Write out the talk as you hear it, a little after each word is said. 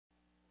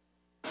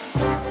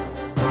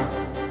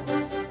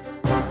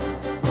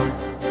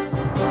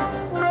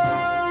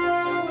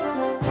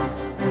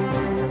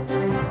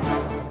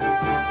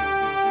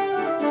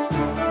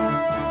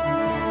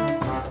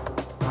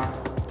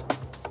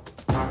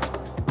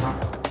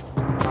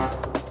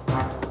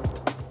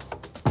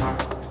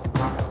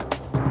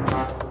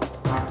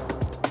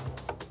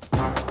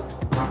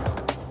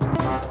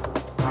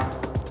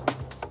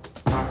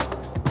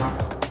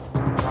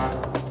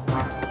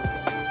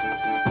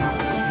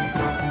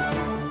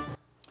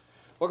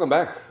Welcome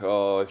back.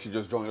 If you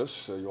just joined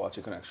us, you're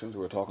watching Connections.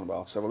 We're talking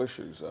about several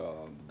issues,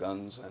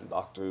 guns and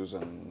doctors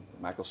and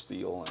Michael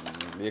Steele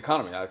and the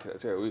economy. I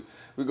tell you,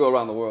 we go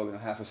around the world in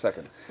half a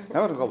second.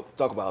 Now we're going to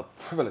talk about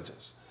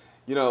privileges.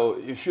 You know,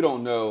 if you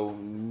don't know,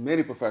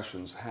 many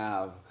professions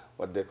have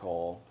what they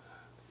call,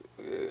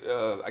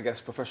 I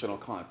guess, professional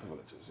client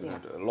privileges. You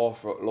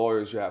know,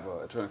 lawyers, you have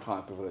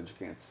attorney-client privilege.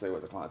 You can't say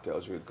what the client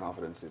tells you in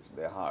confidence if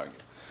they're hiring you.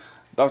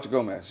 Dr.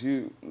 Gomez,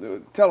 you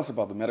tell us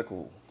about the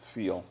medical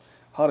field.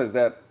 How does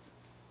that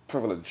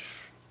privilege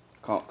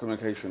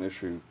communication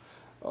issue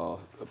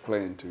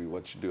play into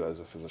what you do as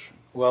a physician?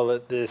 Well,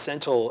 the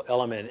essential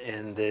element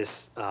in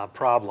this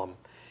problem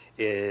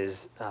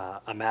is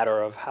a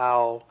matter of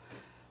how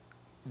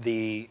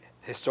the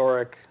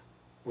historic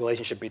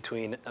relationship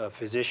between a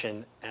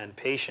physician and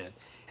patient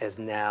has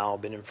now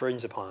been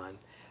infringed upon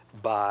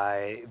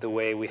by the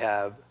way we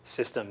have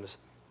systems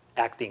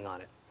acting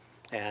on it.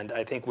 And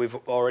I think we've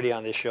already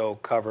on this show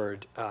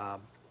covered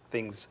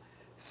things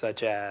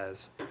such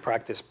as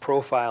practice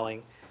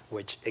profiling,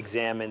 which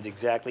examines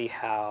exactly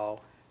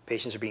how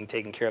patients are being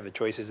taken care of, the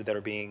choices that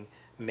are being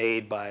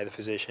made by the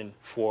physician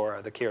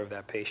for the care of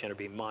that patient are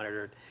being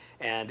monitored,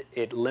 and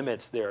it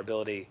limits their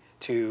ability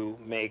to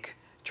make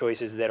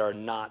choices that are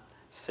not,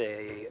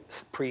 say,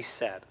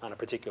 preset on a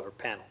particular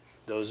panel.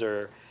 Those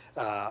are,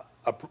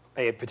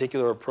 a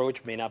particular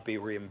approach may not be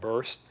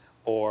reimbursed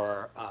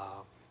or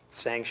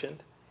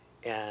sanctioned,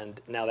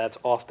 and now that's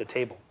off the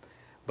table.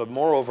 But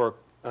moreover,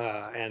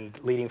 and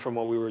leading from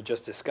what we were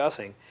just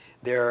discussing,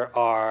 there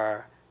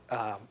are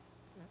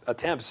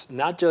attempts,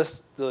 not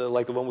just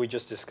like the one we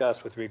just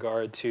discussed with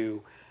regard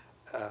to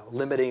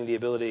limiting the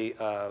ability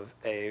of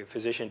a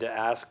physician to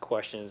ask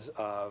questions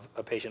of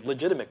a patient,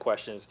 legitimate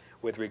questions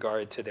with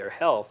regard to their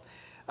health,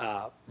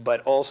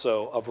 but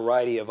also a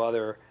variety of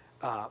other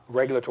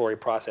regulatory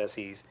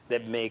processes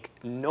that make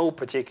no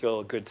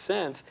particular good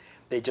sense.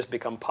 They just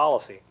become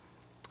policy.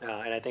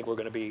 And I think we're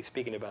going to be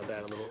speaking about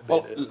that a little bit.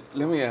 Well,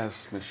 let me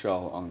ask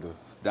Michelle on the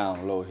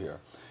down low here.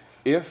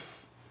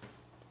 If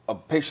a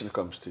patient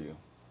comes to you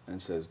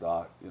and says,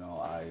 Doc, you know,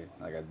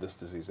 I got this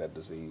disease, that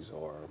disease,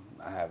 or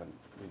I haven't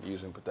been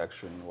using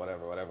protection,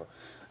 whatever,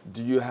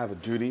 do you have a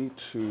duty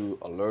to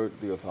alert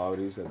the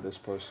authorities that this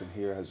person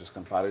here has just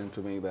confided into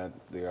me that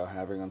they are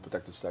having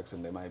unprotected sex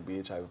and they might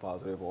be HIV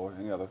positive or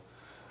any other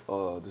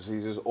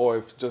diseases, or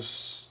if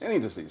just any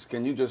disease?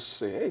 Can you just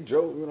say, hey,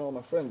 Joe, you know,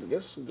 my friend,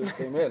 guess who just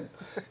came in?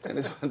 And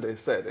it's what they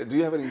said. Do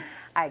you have any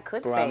I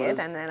could parameters? say it,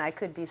 and then I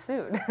could be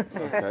sued.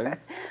 Okay.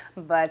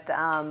 But,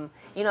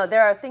 you know,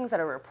 there are things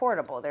that are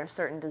reportable. There are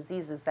certain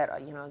diseases that are,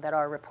 you know, that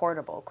are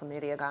reportable.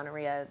 Chlamydia,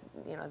 gonorrhea,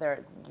 you know,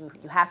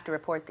 you have to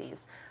report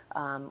these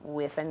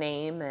with a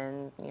name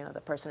and, you know, the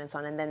person and so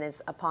on. And then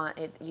it's upon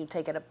it, you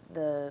take it up,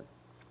 the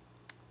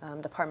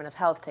Department of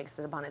Health takes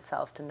it upon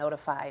itself to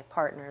notify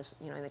partners,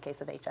 you know, in the case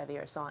of HIV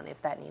or so on,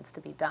 if that needs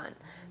to be done.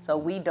 So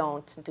we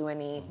don't do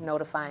any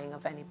notifying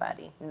of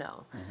anybody,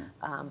 no.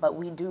 But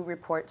we do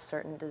report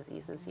certain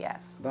diseases,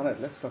 yes. Donna,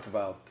 let's talk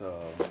about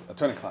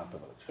attorney-client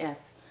privilege.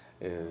 Yes.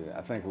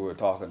 I think we were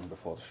talking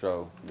before the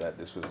show that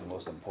this was the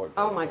most important.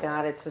 Oh my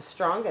God, it's the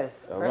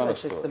strongest Run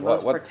us privilege. through It's it. the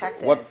most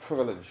protected. What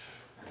privilege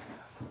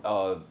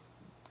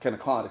can a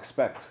client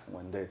expect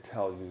when they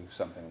tell you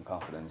something in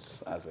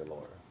confidence as a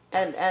lawyer?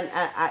 And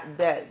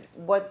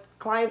what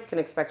clients can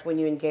expect when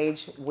you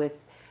engage with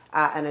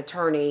an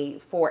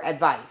attorney for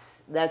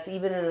advice, that's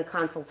even in a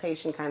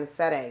consultation kind of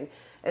setting,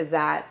 is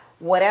that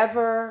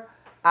whatever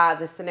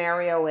the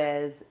scenario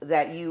is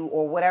that you,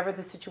 or whatever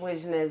the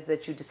situation is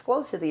that you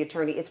disclose to the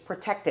attorney, is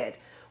protected,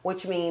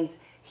 which means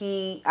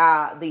the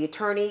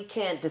attorney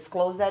can't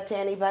disclose that to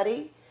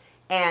anybody.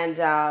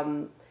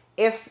 And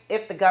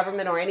if the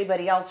government or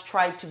anybody else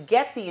tried to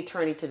get the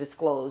attorney to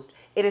disclose,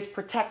 it is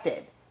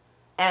protected.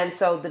 And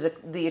so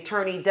the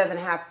attorney doesn't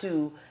have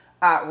to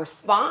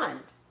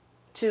respond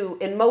to,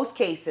 in most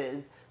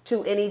cases,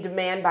 to any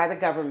demand by the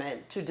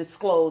government to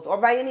disclose, or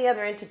by any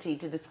other entity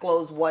to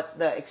disclose what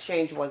the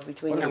exchange was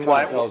between What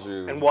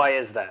you. if And why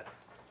is that?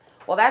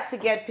 Well, that's to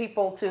get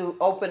people to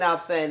open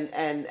up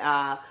and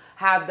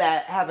have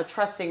a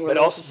trusting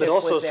relationship. But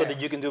also with so their,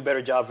 that you can do a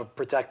better job of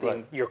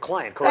protecting your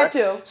client, correct?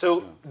 That too.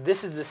 So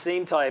this is the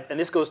same type, and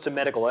this goes to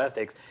medical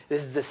ethics,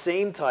 this is the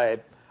same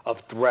type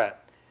of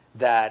threat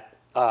that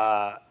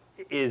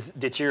is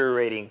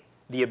deteriorating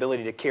the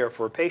ability to care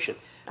for a patient.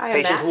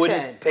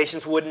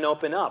 Patients wouldn't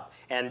open up.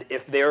 And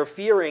if they're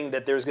fearing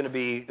that there's going to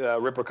be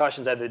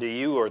repercussions either to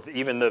you or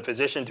even the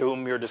physician to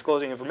whom you're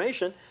disclosing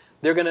information,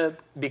 they're going to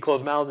be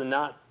closed-mouthed and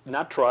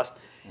not trust,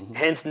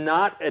 hence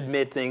not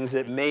admit things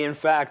that may in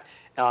fact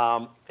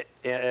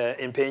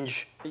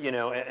impinge, you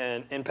know,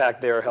 and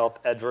impact their health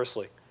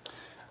adversely.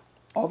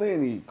 Are there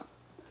any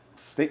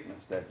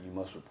statements that you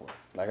must report?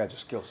 Like, I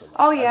just killed somebody.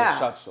 Oh, yeah. I just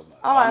shot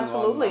somebody. Oh, I'm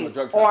absolutely. a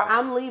drug Or trafficker.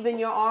 I'm leaving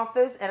your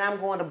office and I'm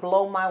going to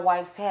blow my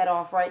wife's head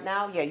off right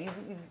now. Yeah,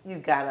 you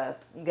gotta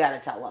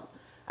tell them.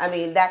 I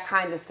mean, that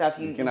kind of stuff.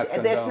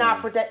 It's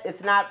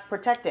not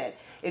protected.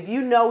 If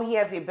you know he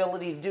has the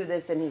ability to do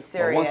this and he's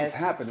serious. But once it's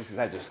happened, he says,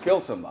 I just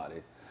killed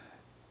somebody.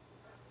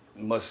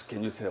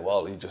 Can you say,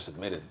 well, he just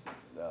admitted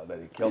that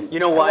he killed. You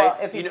know why? Well,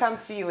 if he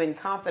comes to you in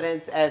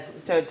confidence as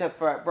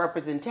for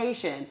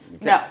representation,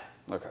 no. can't.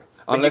 Okay.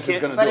 Unless he's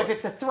can't- going to But do if it.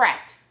 it's a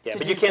threat, Yeah, to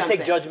but do you can't take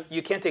something. judgment.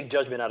 You can't take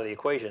judgment out of the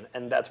equation,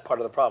 and that's part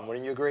of the problem.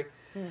 Wouldn't you agree?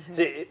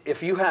 See,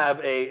 if you have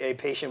a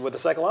patient with a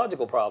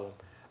psychological problem,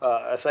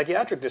 a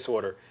psychiatric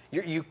disorder,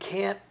 you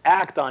can't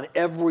act on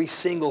every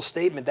single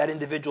statement that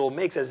individual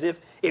makes as if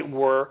it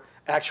were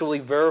actually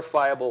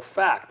verifiable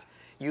fact.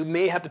 You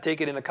may have to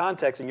take it into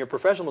context, and your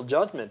professional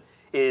judgment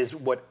is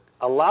what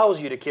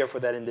allows you to care for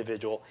that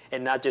individual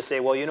and not just say,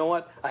 well, you know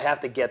what, I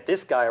have to get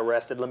this guy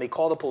arrested. Let me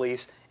call the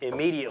police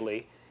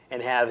immediately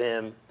and have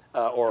him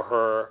or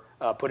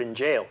her put in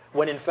jail.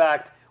 When in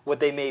fact, what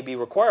they may be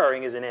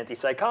requiring is an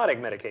antipsychotic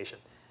medication.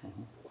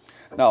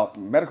 Now,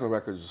 medical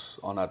records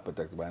are not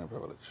protected by any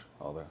privilege,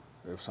 are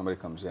they? If somebody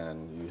comes in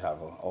and you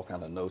have all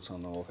kind of notes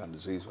on them, all kind of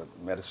disease, what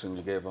medicine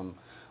you gave them,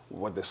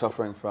 what they're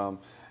suffering from,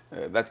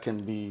 that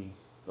can be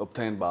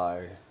obtained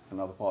by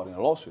another party in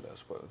a lawsuit, I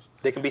suppose.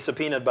 They can be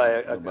subpoenaed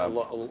by a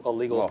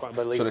legal Well,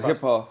 process. so the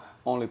HIPAA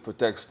only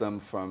protects them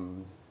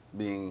from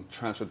being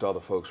transferred to other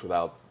folks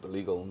without the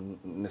legal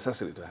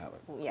necessity to have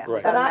it. Yeah, Right.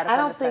 without But I medical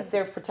don't think necessity.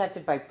 they're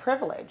protected by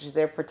privilege.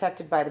 They're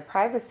protected by the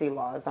privacy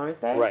laws,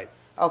 aren't they? Right.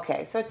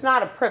 Okay, so it's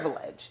not a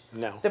privilege.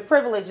 No. The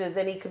privilege is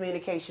any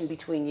communication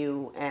between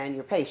you and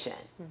your patient.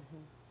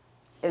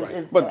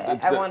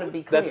 But I want to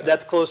be clear.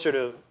 That's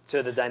closer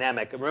to the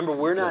dynamic. Remember,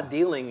 we're not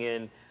dealing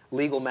in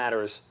legal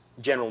matters,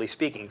 generally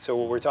speaking. So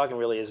what we're talking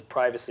really is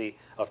privacy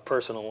of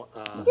personal,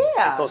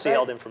 Yeah, closely but-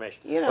 held information.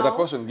 You know, But that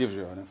person gives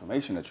you an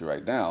information that you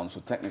write down, so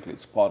technically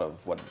it's part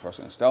of what the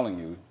person is telling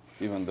you,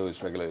 even though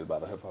it's regulated by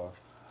the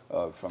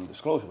HIPAA from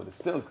disclosure. But it's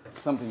still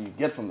something you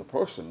get from the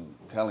person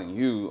telling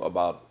you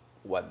about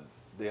what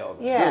they are going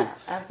to yeah, do.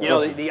 absolutely. You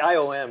know, the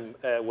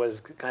IOM was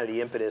kind of the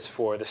impetus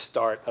for the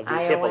start of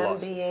these HIPAA IOM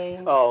laws.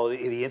 being? Oh,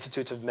 the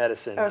Institutes of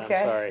Medicine. Okay.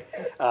 I'm sorry.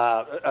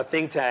 A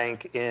think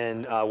tank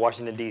in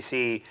Washington,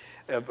 D.C.,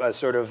 a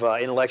sort of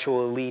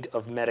intellectual elite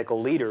of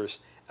medical leaders.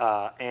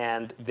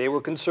 And they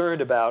were concerned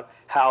about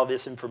how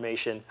this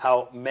information,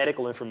 how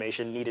medical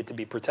information needed to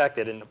be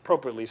protected, and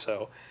appropriately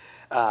so.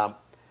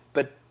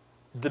 But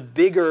the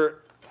bigger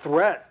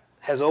threat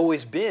has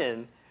always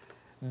been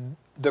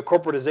the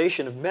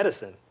corporatization of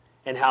medicine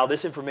and how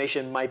this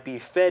information might be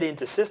fed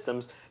into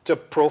systems to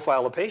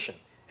profile a patient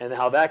and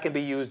how that can be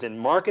used in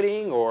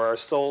marketing or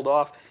sold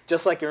off,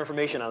 just like your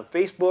information on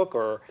Facebook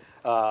or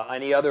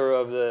any other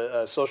of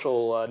the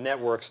social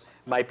networks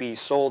might be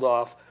sold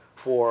off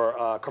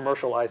for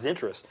commercialized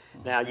interest.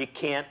 Now, you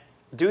can't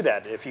do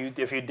that. If you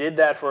did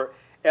that for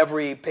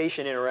every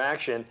patient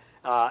interaction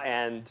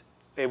and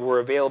it were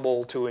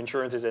available to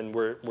insurances, and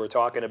we're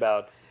talking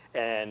about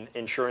an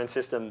insurance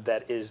system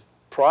that is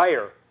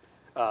prior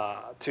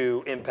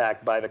to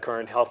impact by the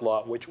current health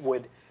law, which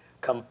would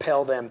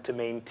compel them to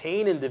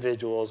maintain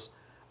individuals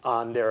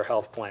on their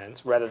health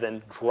plans rather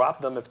than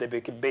drop them if they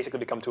basically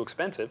become too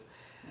expensive.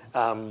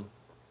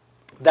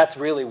 That's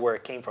really where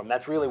it came from.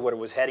 That's really what it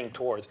was heading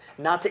towards,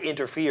 not to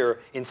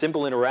interfere in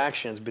simple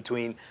interactions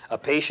between a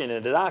patient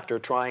and a doctor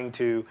trying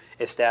to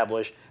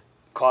establish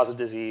cause of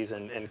disease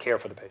and care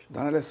for the patient.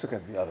 Now let's look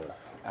at the other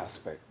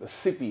aspect, the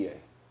CPA.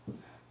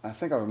 I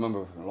think I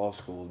remember in law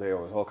school there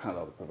was all kinds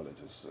of other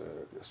privileges,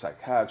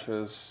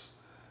 psychiatrists,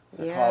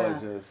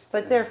 psychologists.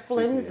 But they're and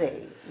flimsy.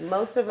 CPAs.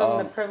 Most of them,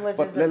 the privileges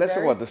But are let's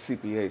talk very... about the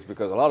CPAs,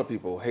 because a lot of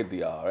people hate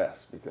the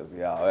IRS because the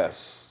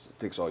IRS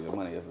takes all your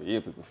money every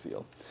year, people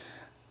feel.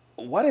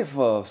 What if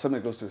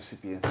somebody goes to a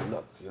CPA and says,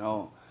 look, you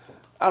know,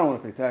 I don't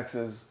want to pay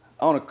taxes.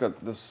 I want to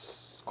cut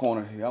this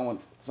corner here. I want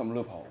some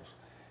loopholes.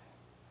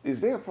 Is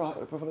there a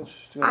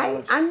privilege to your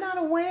knowledge? I'm not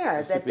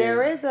aware The that CPA?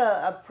 there is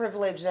a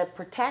privilege that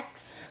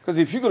protects. Because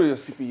if you go to your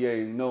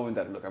CPA knowing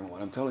that, look,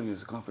 what I'm telling you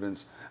is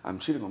confidence, I'm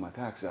cheating on my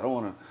taxes, I don't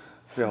want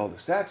to pay all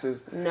these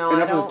taxes. No, and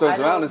I that person don't. turns I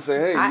don't- around and say,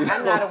 hey, you know,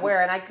 I'm not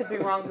aware, and I could be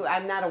wrong.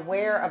 I'm not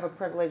aware of a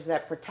privilege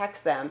that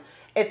protects them.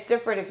 It's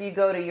different if you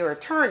go to your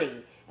attorney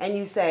and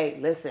you say,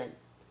 listen,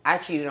 I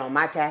cheated on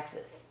my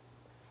taxes.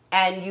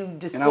 And you and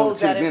I will disclose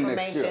cheat that again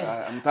next information.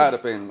 year. I'm tired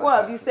of paying my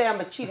Well, if you taxes. say I'm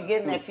gonna cheat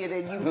again next year,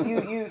 then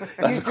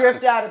you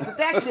drift out of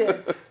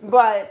protection.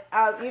 But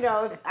you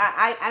know,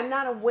 I'm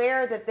not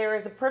aware that there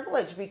is a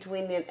privilege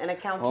between an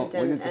accountant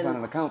Well, we and need to find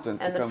an accountant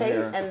to and the come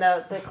here. and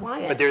the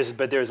client.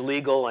 But there's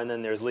legal and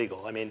then there's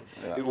legal. I mean,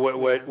 Yeah.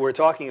 what we're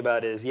talking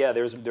about is there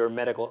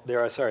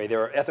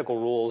are ethical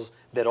rules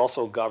that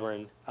also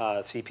govern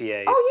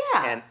CPAs. Oh,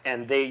 yeah.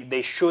 And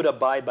they should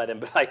abide by them.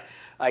 But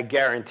I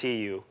guarantee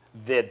you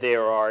that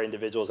there are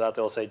individuals out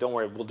there who'll say, "Don't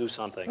worry, we'll do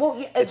something." Well,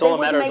 yeah, it's they all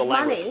a matter wouldn't of the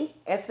make language. money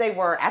if they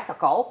were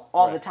ethical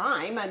all the Right.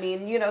 time. I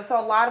mean, you know, so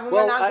a lot of them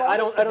Well, are not going I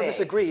to don't be.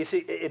 disagree. You see,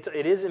 it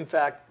is in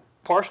fact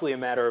partially a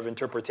matter of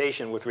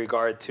interpretation with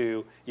regard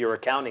to your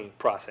accounting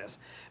process,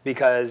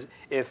 because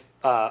if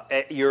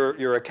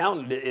your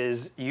accountant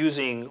is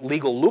using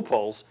legal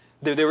loopholes,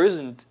 there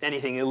isn't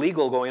anything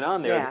illegal going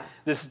on there. Yeah.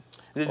 Well,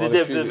 The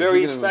if you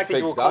very get them fact that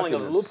you were fake calling it a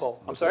documents,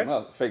 loophole. I'm sorry?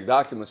 well, fake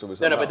documents. Or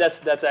No, but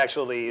that's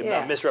actually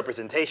Yeah.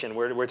 misrepresentation.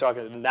 We're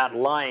talking not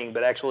lying,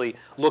 but actually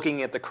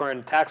looking at the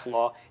current tax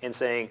law and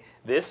saying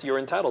this you're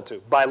entitled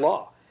to by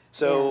law.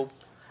 So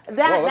Well,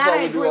 that's that what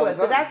I we do agree all the with,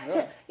 but time, that's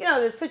yeah. you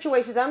know, the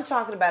situations I'm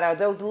talking about are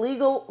those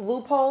legal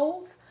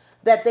loopholes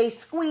that they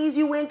squeeze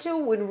you into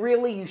when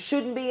really you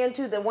shouldn't be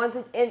into, the ones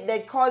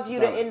that cause you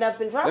to Now, end up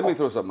in trouble. Let me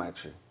throw something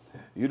at you.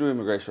 You do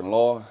immigration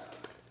law, a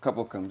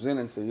couple comes in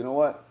and say, you know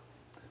what,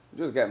 we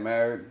just got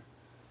married,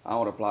 I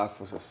want to apply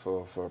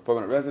for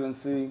permanent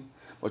residency,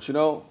 but you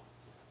know,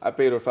 I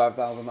paid her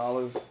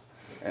 $5,000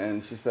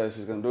 and she said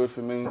she's going to do it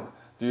for me.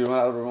 Do you run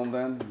out of the room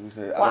then? You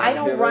say, Well, I wanna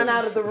don't hear run this.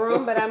 out of the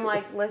room, but I'm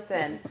like,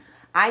 listen,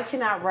 I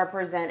cannot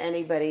represent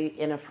anybody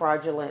in a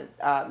fraudulent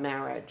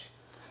marriage.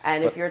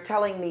 And if you're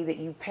telling me that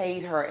you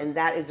paid her and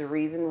that is the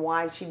reason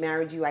why she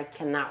married you, I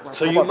cannot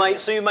represent.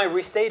 So you might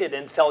restate it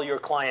and tell your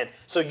client.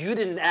 So you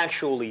didn't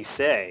actually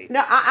say.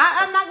 No,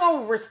 I'm not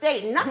going to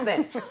restate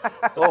nothing.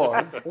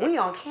 Or, We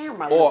on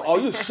camera. or Louis. are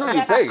you sure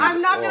you paid?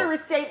 I'm not going to Or-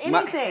 restate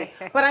anything,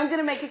 but I'm going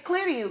to make it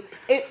clear to you.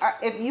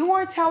 If you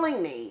are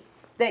telling me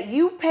that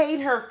you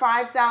paid her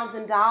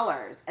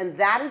 $5,000 and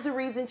that is the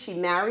reason she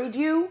married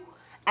you,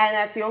 and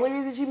that's the only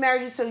reason she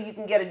married you so you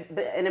can get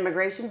an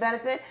immigration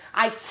benefit,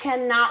 I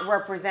cannot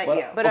represent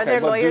you. But are there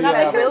but do lawyers you that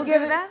have- will Give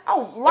do it- that?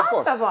 Oh, Of lots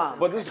course. of them.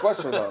 But this is a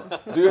question though.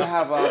 Do you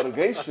have an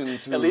obligation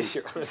to, At least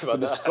you're honest to about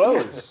that.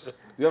 disclose? Do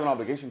you have an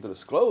obligation to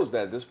disclose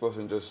that this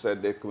person just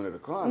said they committed a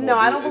crime? No, Or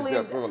I don't is there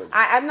a believe. privilege?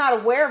 I'm not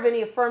aware of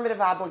any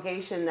affirmative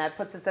obligation that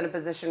puts us in a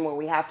position where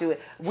we have to.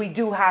 We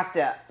do have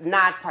to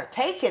not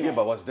partake in Yeah, it.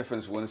 but what's the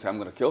difference when say I'm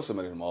going to kill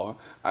somebody tomorrow?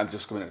 I've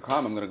just committed a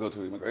crime. I'm going to go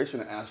to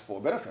immigration and ask for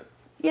a benefit.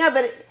 Yeah,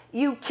 but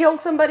you kill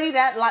somebody,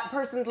 that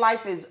person's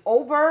life is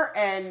over,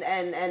 and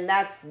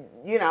that's,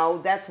 you know,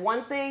 that's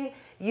one thing.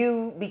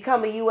 You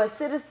become a U.S.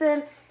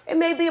 citizen, it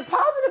may be a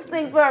positive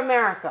thing for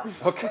America.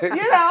 Okay.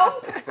 You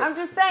know, I'm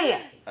just saying.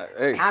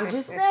 Hey, I'm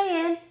just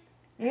saying,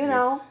 you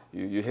know.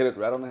 you hit it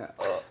right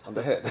on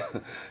the head.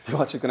 You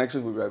watch your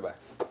connection. We'll be right back.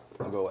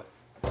 Don't go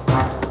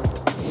away.